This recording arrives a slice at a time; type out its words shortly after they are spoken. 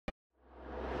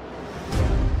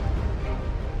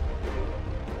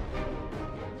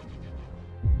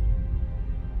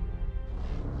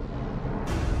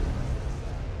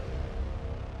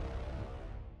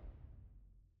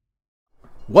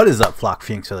What is up, Flock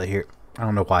Feenix here? I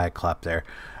don't know why I clapped there.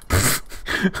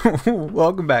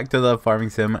 Welcome back to the Farming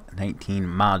Sim 19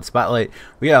 mod spotlight.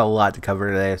 We got a lot to cover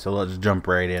today, so let's jump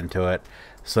right into it.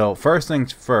 So first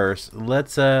things first,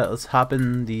 let's hop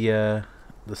in the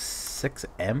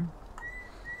 6M.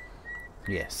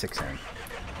 Yeah, 6M.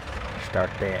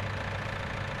 Start that.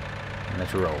 And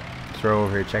let's roll. Let's roll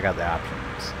over here. Check out the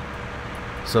options.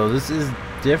 So this is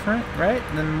different, right,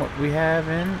 than what we have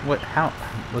in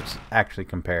let's actually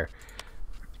compare,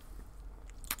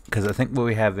 because I think what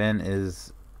we have in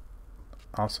is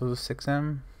also the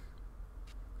 6M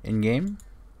in game.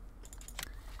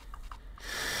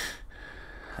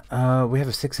 We have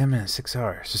a 6M and a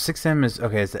 6R. So 6M is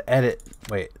okay. It's the edit.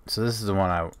 Wait, so this is the one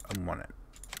I wanted.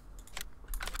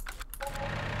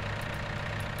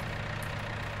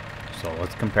 So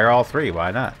let's compare all three.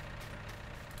 Why not?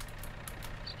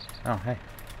 Oh, hey.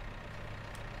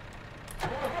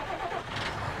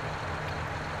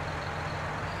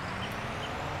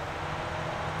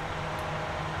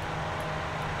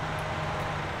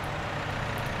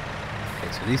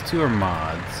 Okay, so these two are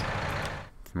mods.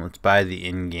 And let's buy the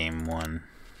in-game one.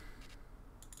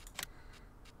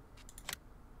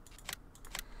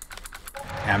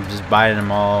 I'm just buying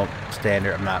them all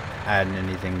standard. I'm not adding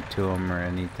anything to them or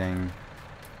anything.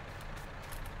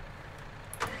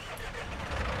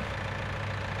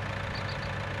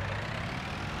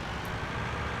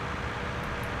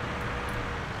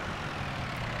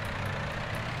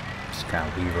 Kind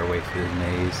of weave our way through the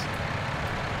maze.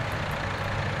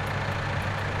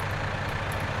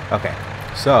 Okay,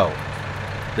 so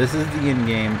this is the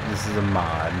in-game. This is a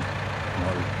mod.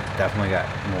 Well, we definitely got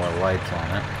more lights on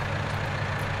it.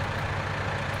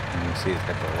 And you can see it's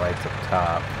got the lights up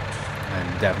top,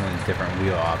 and definitely different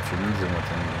wheel options than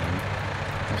what's in the game.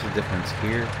 What's the difference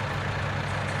here?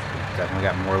 We've definitely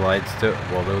got more lights to it.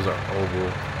 Well, those are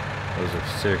oval. Those are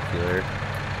circular.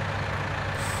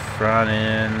 Front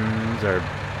ends are.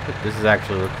 This is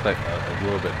actually looks like a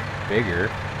little bit bigger.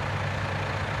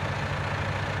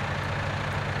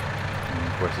 And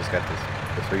of course, it's got the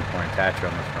 3-point attacher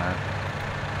on the front.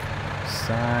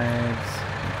 Sides.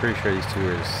 I'm pretty sure these two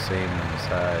are the same on the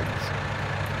sides.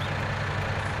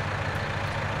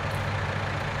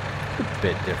 A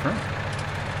bit different.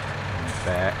 And the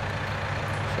back.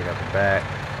 Check out the back.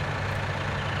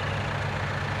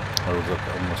 Those look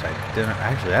almost identical.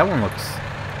 Actually, that one looks.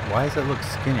 Why does it look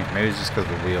skinnier? Maybe it's just because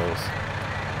of the wheels.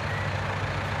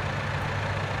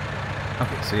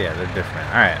 Okay, so yeah, they're different.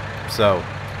 Alright, so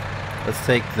let's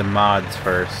take the mods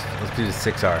first. Let's do the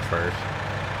 6R first.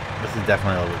 This is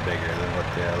definitely a little bit bigger than what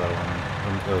the other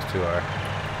one, those two are.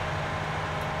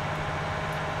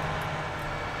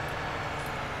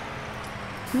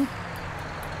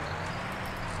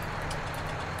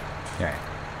 Alright,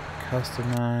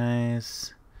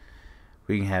 customize.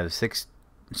 We can have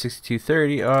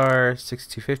 6230R,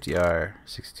 6250R,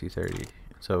 6230.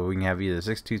 So we can have either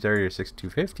 6230 or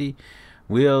 6250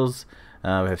 wheels. We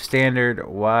have standard,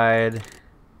 wide,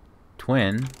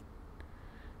 twin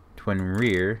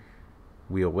rear,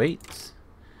 wheel weights,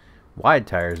 wide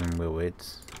tires and wheel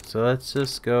weights. So let's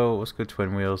just go. Let's go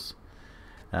twin wheels.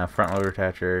 Front loader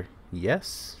attacher,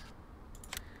 yes.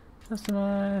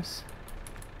 Customize.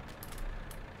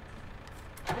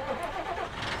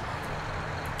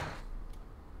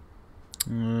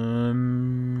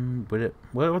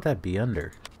 What would that be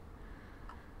under?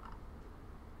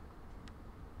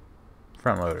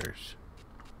 Front loaders.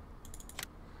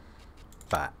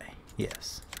 Buy.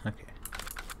 Yes. Okay.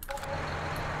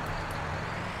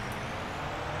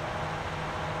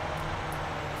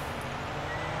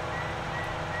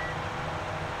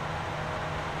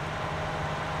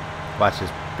 Watch this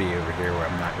be over here where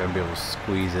I'm not going to be able to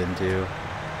squeeze into.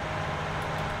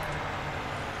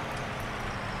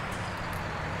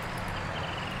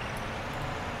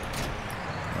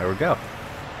 There we go.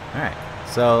 Alright,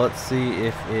 so let's see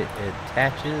if it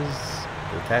attaches.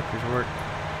 The attachers work.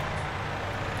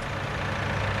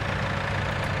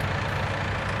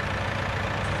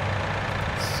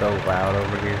 It's so loud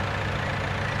over here.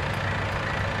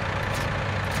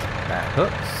 That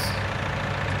hooks.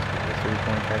 The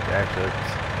 3-point attacher. Actually,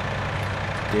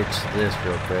 let's ditch this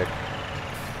real quick.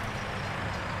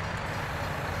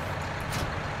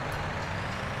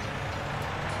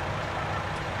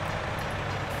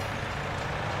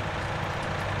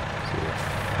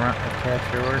 Front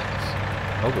attacher works.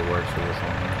 Hope it works for this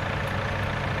one.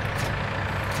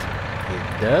 It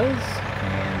does.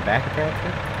 And back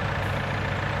attacher.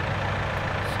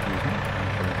 Excuse me. I'm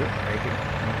going to do it right here.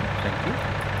 Thank you.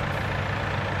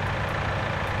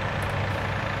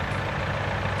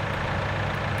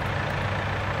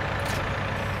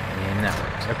 And that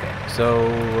works. Okay, so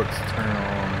let's turn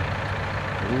on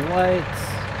lights.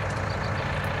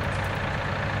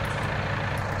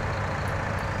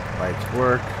 Lights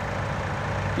work.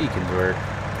 Beacons work.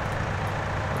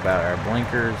 What about our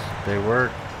blinkers? They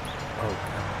work. Oh,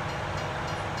 God.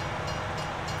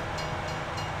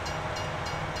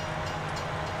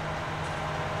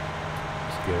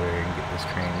 Let's go here and get this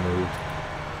train moved.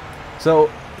 So,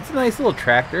 it's a nice little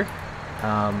tractor.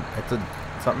 It's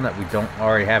something that we don't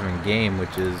already have in game,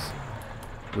 which is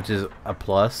a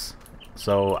plus.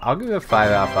 So I'll give it a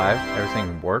 5 out of 5.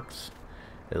 Everything works.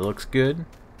 It looks good.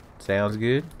 Sounds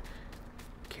good.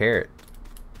 Carrot.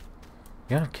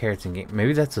 You know, carrots in game.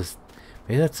 Maybe that's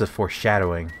a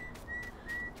foreshadowing.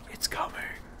 It's coming.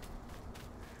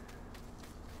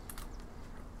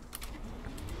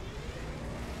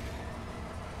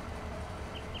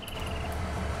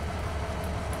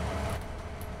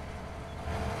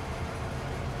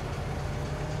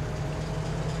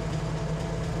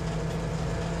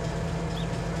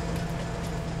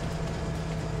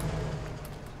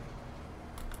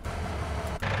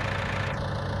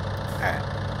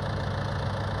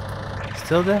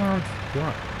 Still down? I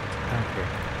don't care.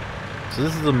 So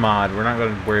this is the mod. We're not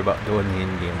going to worry about doing the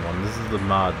in-game one. This is the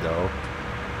mod, though.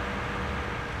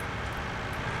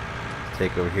 Let's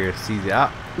take over here. See the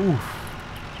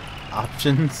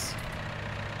options.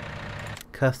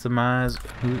 Customize.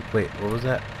 Wait, what was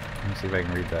that? Let me see if I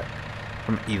can read that.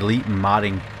 From Elite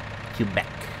Modding Quebec.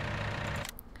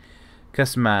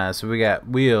 Customize. So we got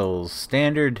wheels.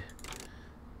 Standard.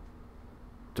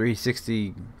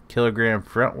 360 kilogram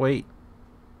front weight.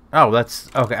 Oh, that's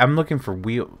okay. I'm looking for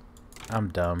wheel. I'm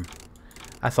dumb.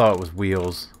 I thought it was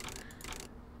wheels.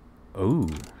 Ooh,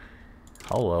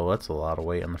 hello. That's a lot of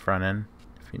weight on the front end.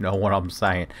 If you know what I'm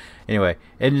saying. Anyway,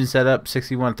 engine setup: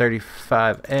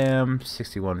 6135M,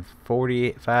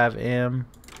 6145M,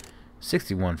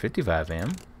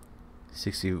 6155M,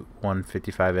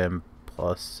 6155M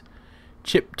plus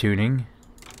chip tuning.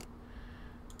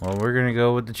 Well, we're gonna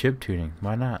go with the chip tuning.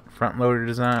 Why not? Front loader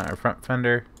design or front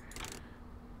fender.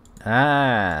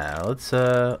 Let's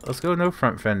go no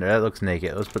front fender. That looks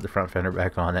naked. Let's put the front fender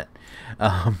back on it.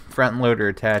 Front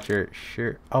loader attacher,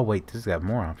 sure. Oh wait, this has got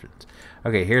more options.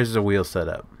 Okay, here's the wheel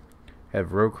setup.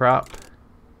 Have row crop,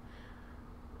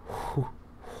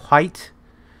 height,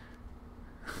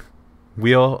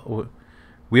 wheel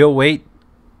weight.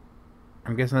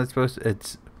 I'm guessing that's supposed to.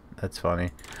 That's funny.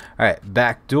 All right,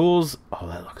 back duals. Oh,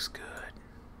 that looks good.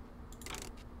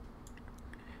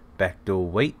 Back dual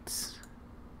weights.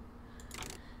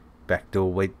 Back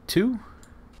dual weight 2.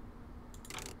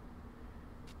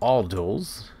 All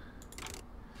duals.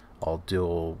 All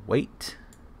dual weight.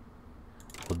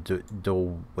 All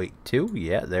dual weight 2.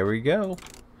 Yeah, there we go.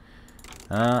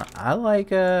 I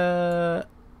like let's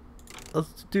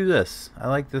do this. I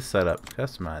like this setup.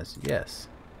 Customize. Yes.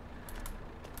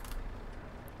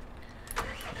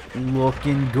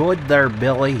 Looking good there,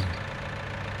 Billy.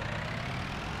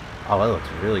 Oh, that looks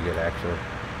really good, actually.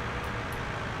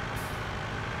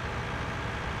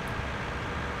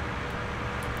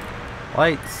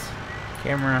 Lights,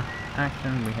 camera,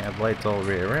 action. We have lights all the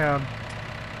way around.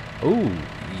 Ooh,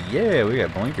 yeah, we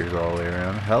got blinkers all the way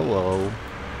around. Hello.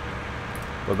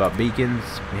 What about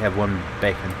beacons? We have one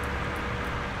beacon.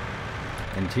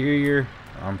 Interior.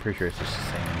 I'm pretty sure it's just the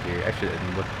same interior. Actually, I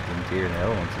didn't look at the interior in the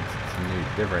other one since it's new,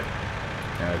 different.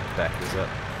 Now let's back this up.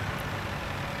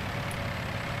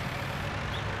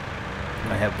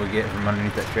 My help we get from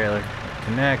underneath that trailer. It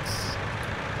connects.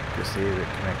 Just see if it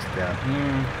connects down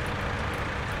here.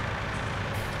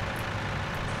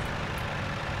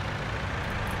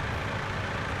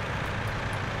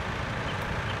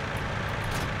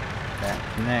 That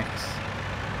connects.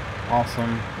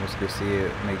 Awesome. Let's go see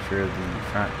it. Make sure the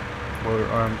front loader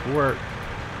arms work.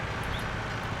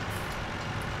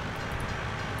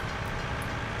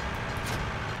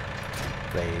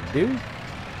 They do.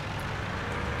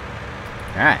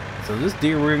 Alright, so this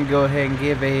deer we're going to go ahead and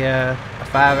give a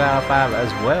 5 out of 5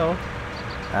 as well.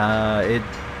 I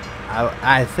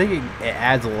think it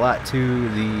adds a lot to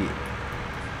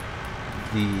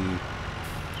the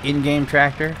in-game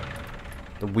tractor.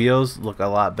 The wheels look a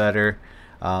lot better.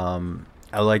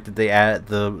 I like that they add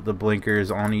the blinkers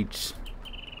on each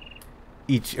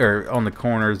or on the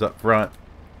corners up front.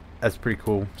 That's pretty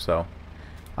cool. So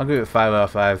I'll give it 5 out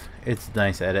of 5. It's a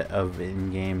nice edit of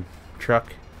in-game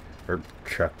tractor.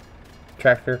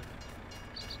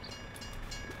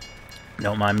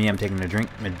 Don't mind me. I'm taking a drink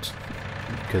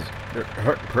because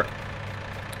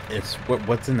it's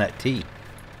what's in that tea.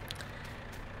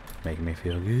 Making me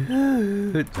feel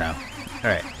good. No. All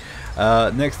right.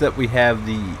 Next up, we have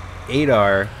the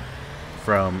 8R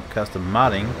from custom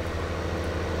modding.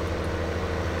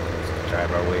 Let's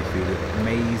drive our way through the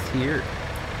maze here.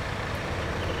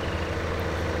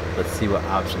 Let's see what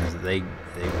options they've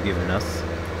given us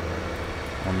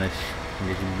on this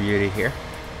beauty here.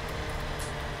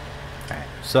 Alright,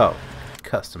 so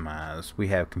customize. We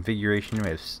have configuration. We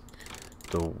have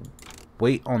the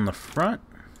weight on the front.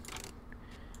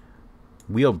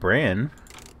 Wheel brand.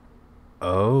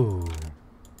 Oh.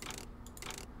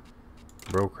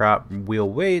 Row crop wheel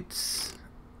weights.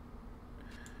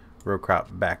 Row crop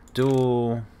back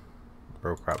dual.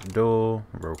 Row crop dual.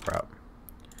 Row crop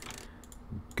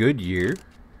Goodyear.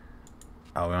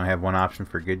 Oh, we only have one option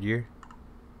for Goodyear.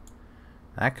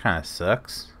 That kind of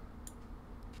sucks.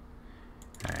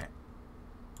 Alright.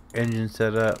 Engine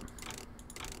setup.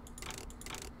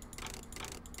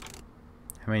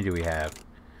 How many do we have?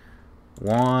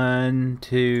 1,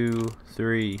 2,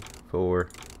 3, 4,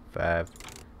 5,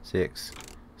 6,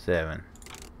 7.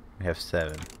 We have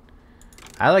 7.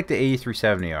 I like the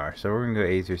 8370R, so we're gonna go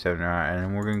 8370R, and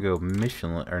then we're gonna go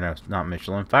Michelin, or no, not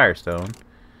Michelin, Firestone,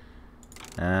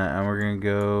 and we're gonna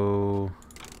go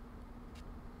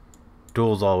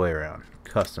duals all the way around.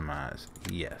 Customize,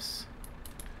 yes.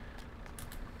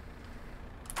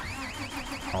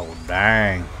 Oh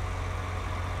dang,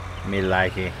 me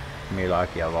like it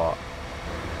a lot.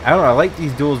 I don't know, I like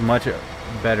these duals much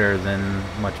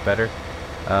better.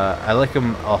 I like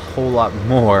them a whole lot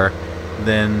more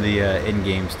than the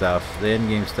in-game stuff. The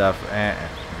in-game stuff,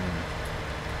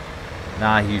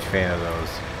 not a huge fan of those.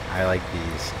 I like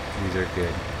these. These are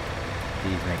good.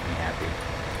 These make me happy.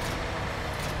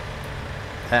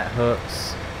 That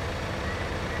hooks.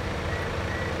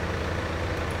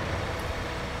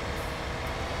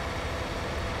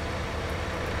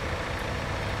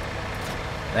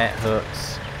 That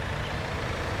hooks.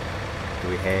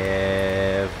 We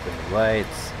have the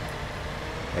lights.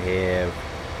 We have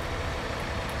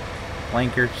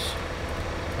flankers,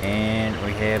 and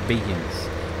we have beacons.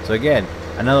 So again,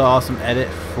 another awesome edit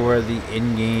for the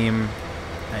in-game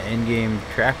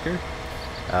tractor.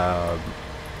 I'm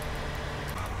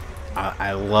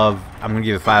gonna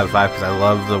give it 5 out of 5 because I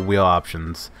love the wheel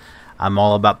options. I'm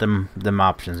all about them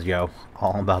options, yo.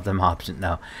 All about them options.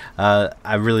 No,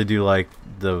 I really do like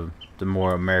the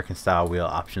more American style wheel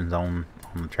options on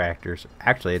the tractors.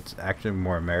 Actually, it's actually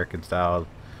more American style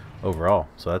overall,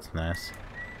 so that's nice.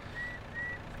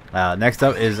 Next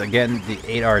up is again the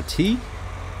 8RT.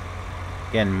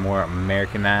 Again, more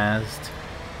Americanized.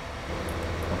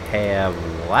 We have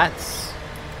lights.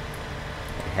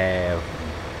 We have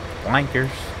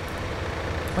flankers.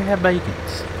 We have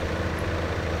bacons.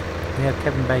 We have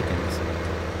Kevin Bacons.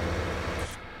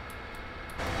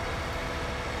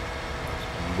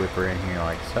 Whip her in here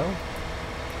like so.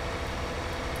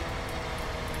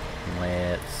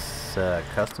 Let's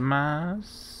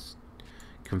customize.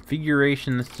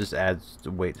 Configuration. This just adds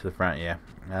the weight to the front. Yeah.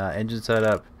 Engine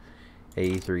setup.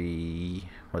 83.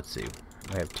 Let's see.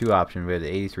 We have two options. We have the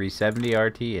 8370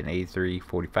 RT and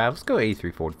 8345. Let's go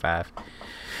 8345.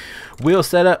 Wheel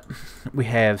setup. We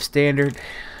have standard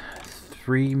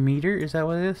 3 meter. Is that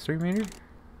what it is? 3 meter?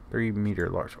 3 meter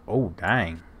large. Oh,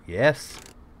 dang. Yes.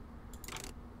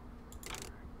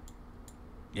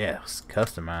 Yes.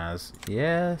 Customize.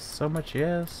 Yes. So much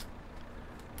yes.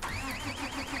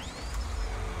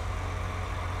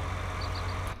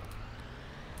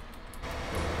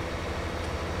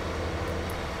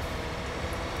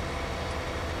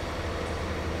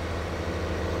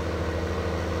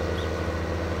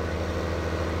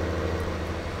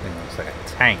 Looks like a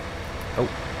tank. Oh,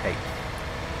 hey.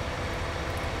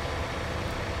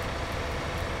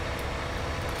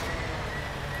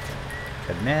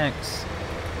 Connects.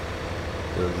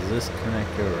 Does this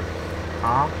connect over?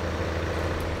 Huh?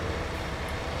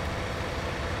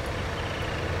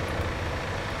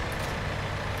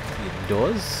 It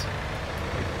does?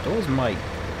 It does, Mike.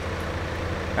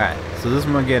 Alright, so this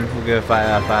one again, we'll go 5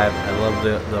 out of 5. I love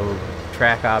the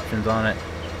track options on it.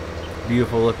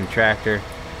 Beautiful looking tractor.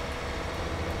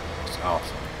 It's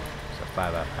awesome. So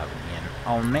 5 out of 5 again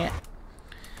on that.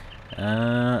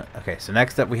 Okay, so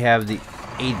next up we have the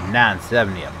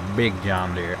 8970, a big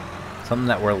John Deere. Something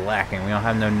that we're lacking. We don't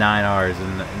have no 9Rs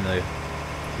in the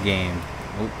game.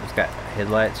 Oop, it's got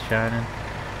headlights shining.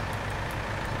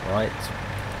 Lights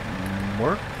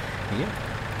work. Yeah.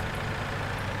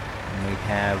 And we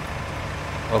have.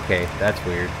 Okay, that's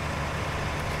weird.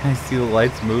 Can I see the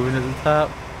lights moving at the top?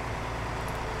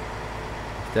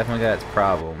 It's definitely got its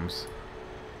problems.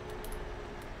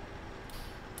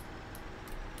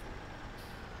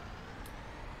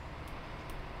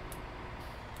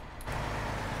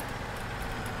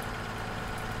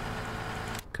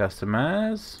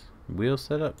 Customize. Wheel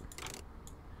setup.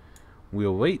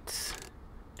 Wheel weights.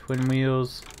 Twin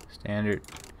wheels. Standard.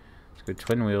 Let's go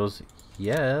twin wheels.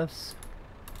 Yes.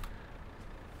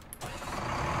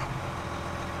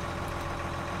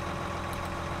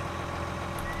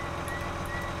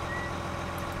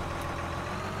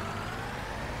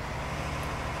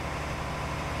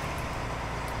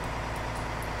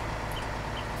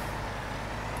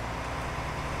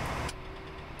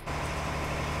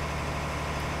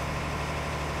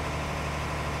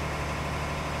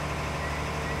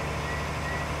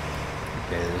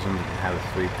 Okay, this one doesn't have a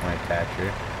 3-point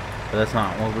attacher, but that's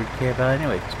not what we care about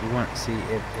anyway, because we want to see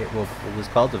if it will pull this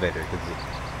cultivator, because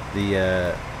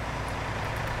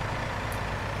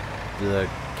the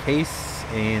case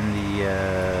and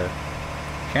the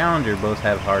Challenger both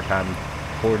have a hard time,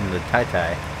 according to the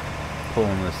Tai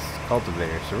pulling this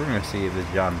cultivator, so we're going to see if this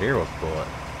John Deere will pull it.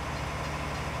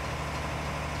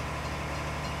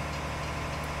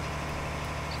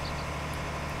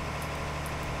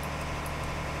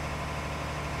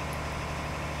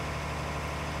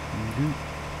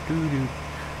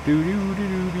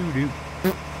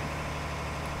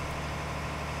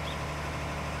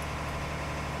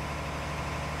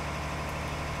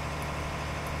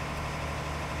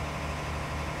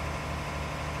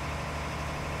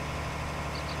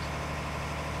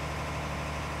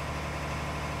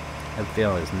 I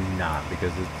feel it's not,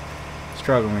 because it's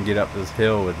struggling to get up this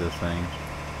hill with this thing,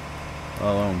 let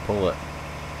alone pull it.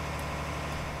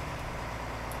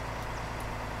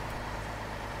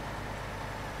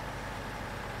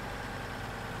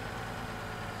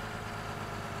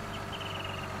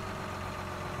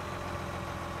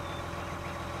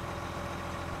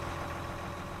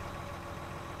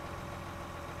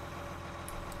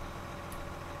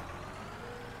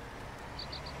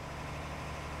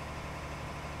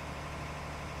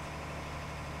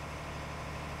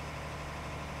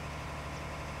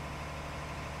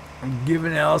 I'm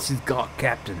giving else he's got,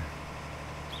 Captain.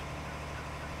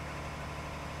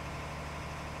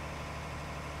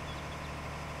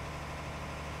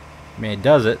 I mean, it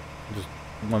does it, just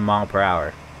 1 mile per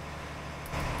hour.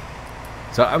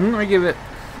 So I'm gonna give it.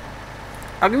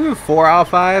 I'll give it a 4 out of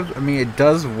 5. I mean, it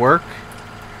does work.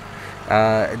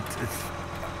 I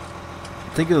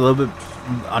think it's a little bit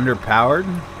underpowered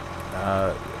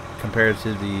compared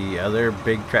to the other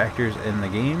big tractors in the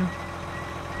game.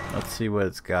 Let's see what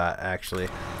it's got actually.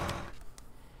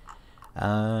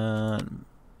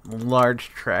 Large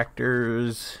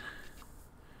tractors.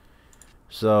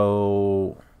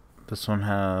 So this one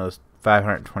has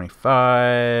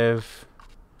 525,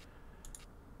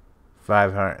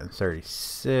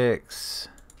 536,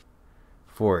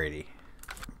 480.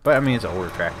 But I mean, it's an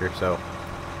older tractor, so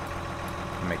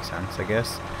it makes sense, I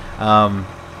guess.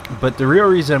 But the real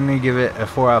reason I'm gonna give it a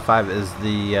 4 out of 5 is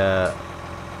the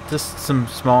just some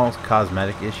small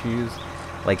cosmetic issues,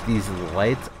 like these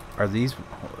lights. Are the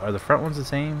front ones the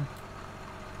same?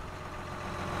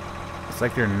 It's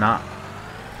like they're not.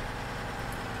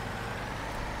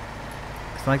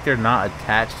 It's like they're not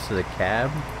attached to the cab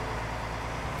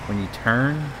when you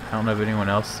turn. I don't know if anyone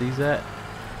else sees that.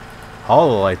 All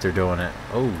the lights are doing it.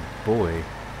 Oh boy.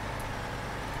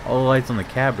 All the lights on the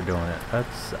cab are doing it.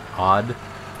 That's odd.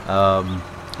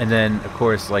 And then of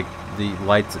course, like the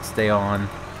lights that stay on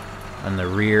the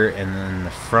rear and then the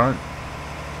front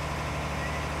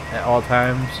at all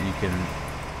times, you can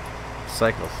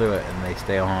cycle through it and they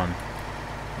stay on.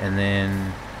 And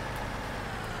then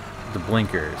the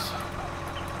blinkers.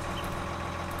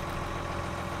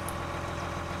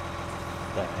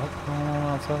 What the heck's going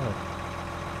on outside?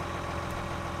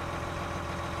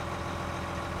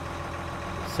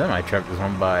 The semi truck just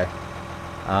went by.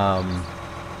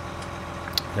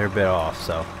 They're a bit off,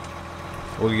 so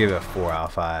we'll give it a 4 out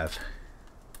of 5.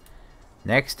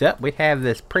 Next up, we have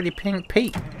this pretty pink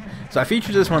Pete. So I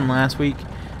featured this one last week.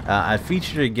 I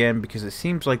featured it again because it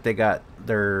seems like they got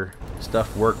their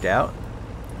stuff worked out.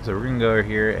 So we're gonna go over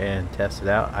here and test it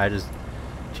out. I just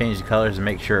changed the colors to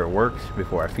make sure it worked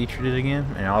before I featured it again,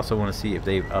 and I also want to see if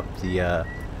they've upped the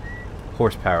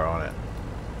horsepower on it.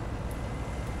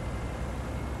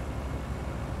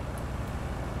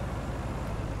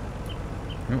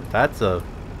 That's a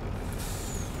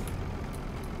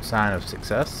sign of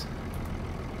success.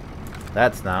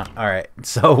 That's not. Alright,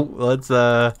 so let's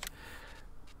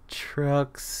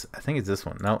trucks. I think it's this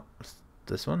one. No,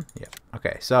 this one? Yeah.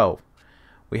 Okay, so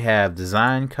we have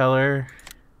design color.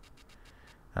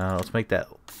 Let's make that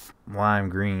lime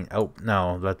green. Oh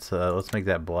no, let's make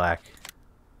that black.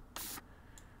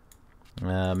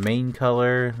 Main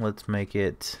color, let's make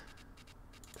it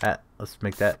that. Let's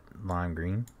make that lime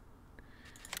green.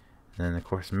 And then of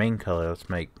course main color, let's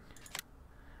make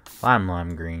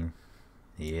Lime green.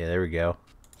 Yeah, there we go.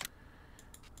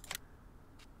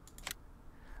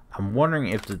 I'm wondering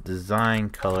if the design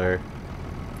color...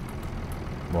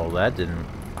 Well, that didn't...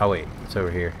 Oh, wait. It's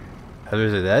over here. I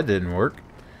was gonna say, that didn't work.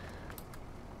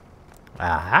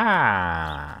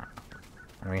 Aha!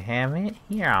 We have it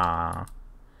here.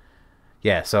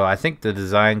 Yeah, so I think the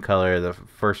design color, the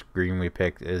first green we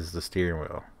picked, is the steering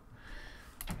wheel.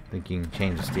 I think you can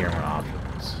change the steering wheel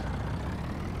options.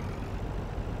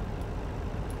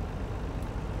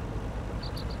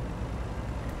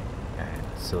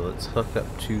 Alright, so let's hook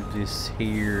up to this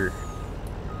here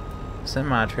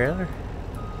semi-trailer.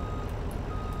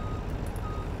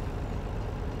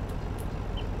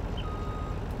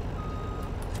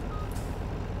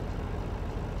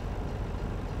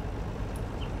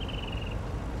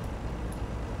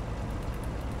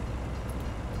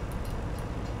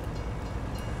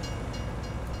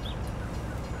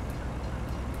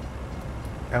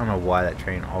 I don't know why that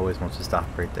train always wants to stop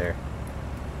right there.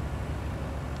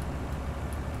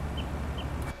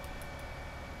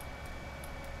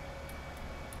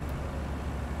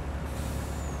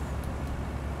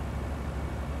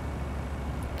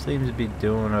 Seems to be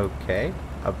doing okay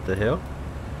up the hill.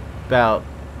 About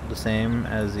the same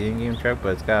as the in-game truck,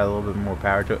 but it's got a little bit more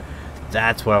power to it.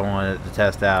 That's what I wanted to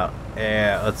test out.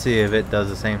 Yeah, let's see if it does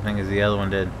the same thing as the other one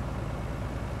did.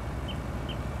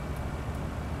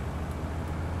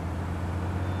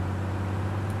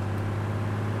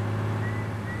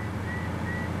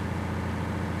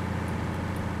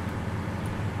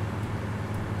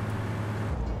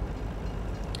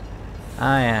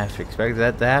 I have to expect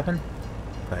that to happen,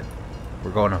 but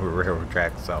we're going over railroad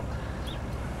tracks, so.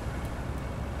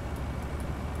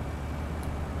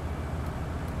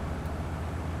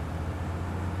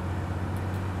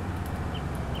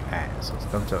 Alright, so let's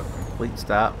come to a complete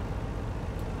stop.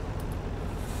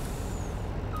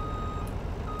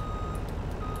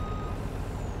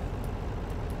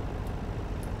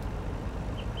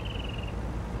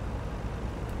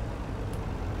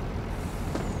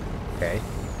 Okay.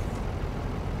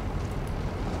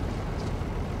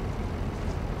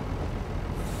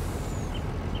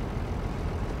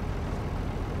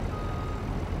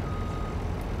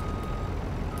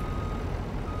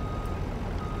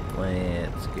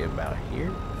 Let's get about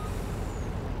here.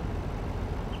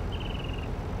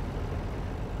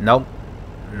 Nope.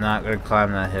 Not gonna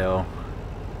climb that hill.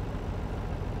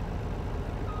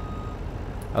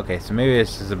 Okay, so maybe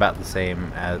this is about the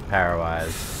same as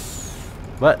power-wise.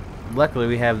 But luckily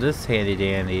we have this handy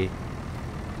dandy.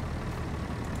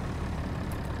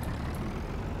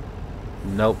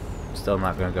 Nope. Still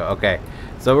not gonna go. Okay.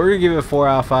 So we're gonna give it a 4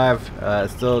 out of 5. It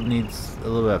still needs a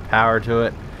little bit of power to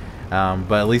it.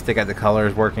 But at least they got the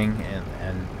colors working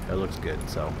and it looks good,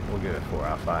 so we'll give it 4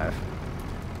 out of 5.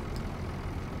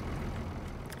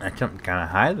 I jumped kind of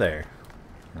high there.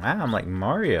 Wow, I'm like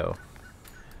Mario.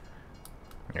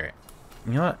 Alright,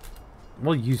 you know what?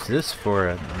 We'll use this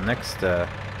for the next,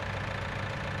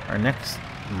 our next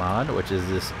mod, which is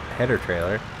this header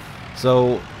trailer.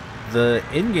 So the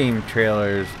in-game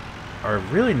trailers are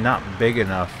really not big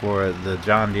enough for the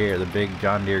John Deere, the big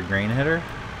John Deere grain header.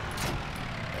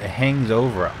 It hangs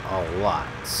over a lot,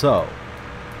 so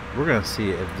we're gonna see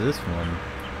if this one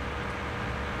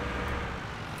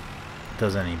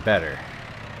does any better.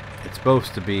 It's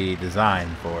supposed to be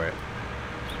designed for it.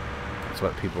 That's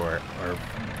what people are, or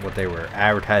what they were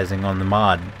advertising on the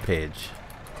mod page.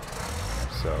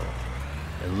 So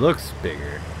it looks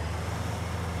bigger.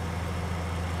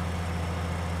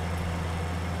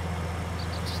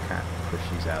 Just kind of push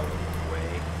these out of the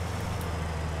way.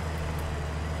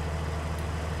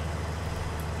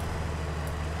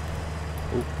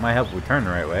 Oh, might help if we turn the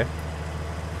right way.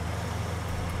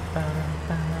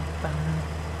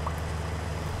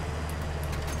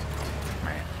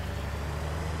 Right.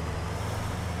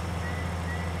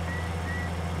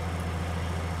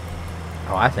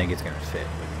 Oh, I think it's gonna fit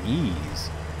with ease.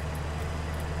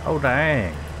 Oh,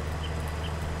 dang.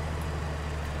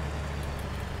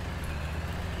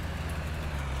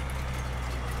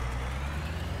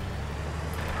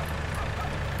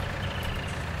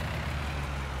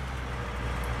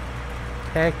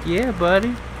 Heck yeah,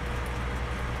 buddy.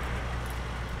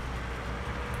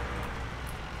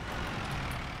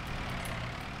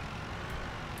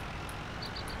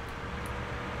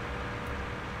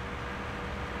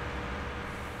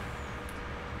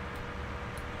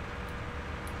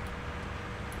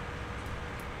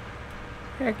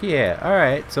 Heck yeah.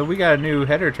 Alright, so we got a new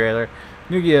header trailer.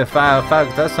 New Gear 5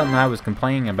 because that's something I was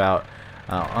complaining about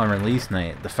on release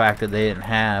night. The fact that they didn't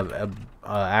have a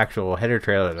actual header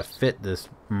trailer to fit this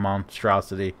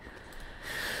monstrosity.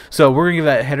 So we're gonna give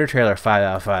that header trailer 5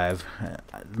 out of 5.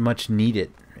 Much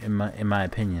needed, in my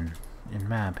opinion. In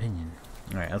my opinion.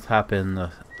 All right, let's hop in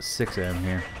the 6M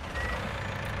here,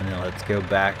 and then let's go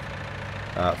back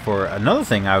for another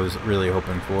thing I was really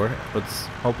hoping for. Let's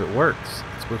hope it works.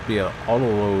 It's supposed to be an auto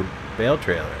load bale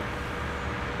trailer.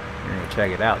 We're gonna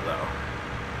check it out though.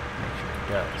 Make sure it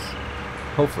does.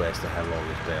 Hopefully, I still have all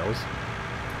those bales.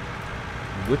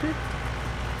 Whip it,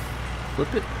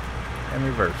 flip it, and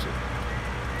reverse it.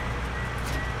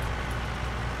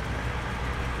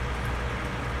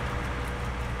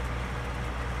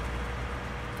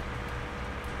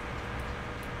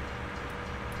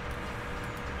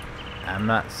 I'm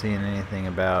not seeing anything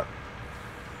about.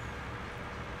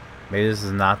 Maybe this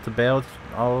is not the bale,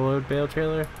 all-load bale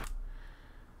trailer.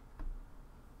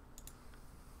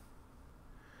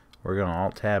 We're gonna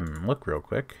alt-tab and look real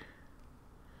quick.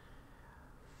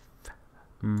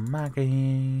 My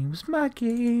games, my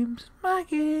games, my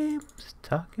games.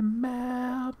 Talking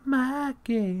about my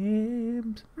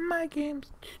games, my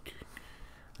games.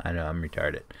 I know I'm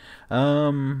retarded.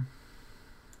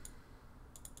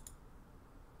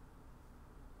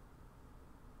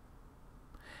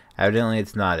 Evidently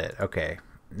it's not it. Okay,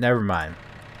 never mind.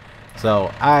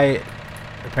 So I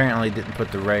apparently didn't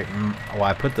put the right. Well,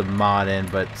 I put the mod in,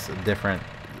 but it's a different.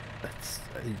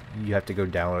 You have to go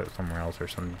download it somewhere else or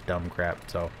some dumb crap.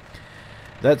 So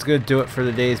that's good. Do it for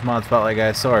the day's mod spotlight,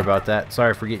 guys. Sorry about that.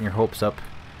 Sorry for getting your hopes up.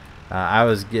 I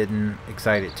was getting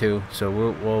excited too.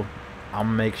 So I'll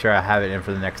make sure I have it in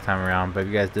for the next time around. But if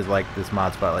you guys did like this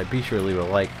mod spotlight, be sure to leave a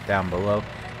like down below.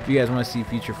 If you guys want to see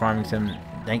future Farming Sim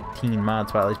 19 mod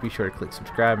spotlights, be sure to click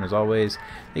subscribe. And as always,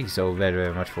 thank you so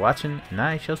very much for watching, and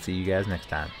I shall see you guys next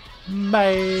time.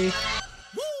 Bye.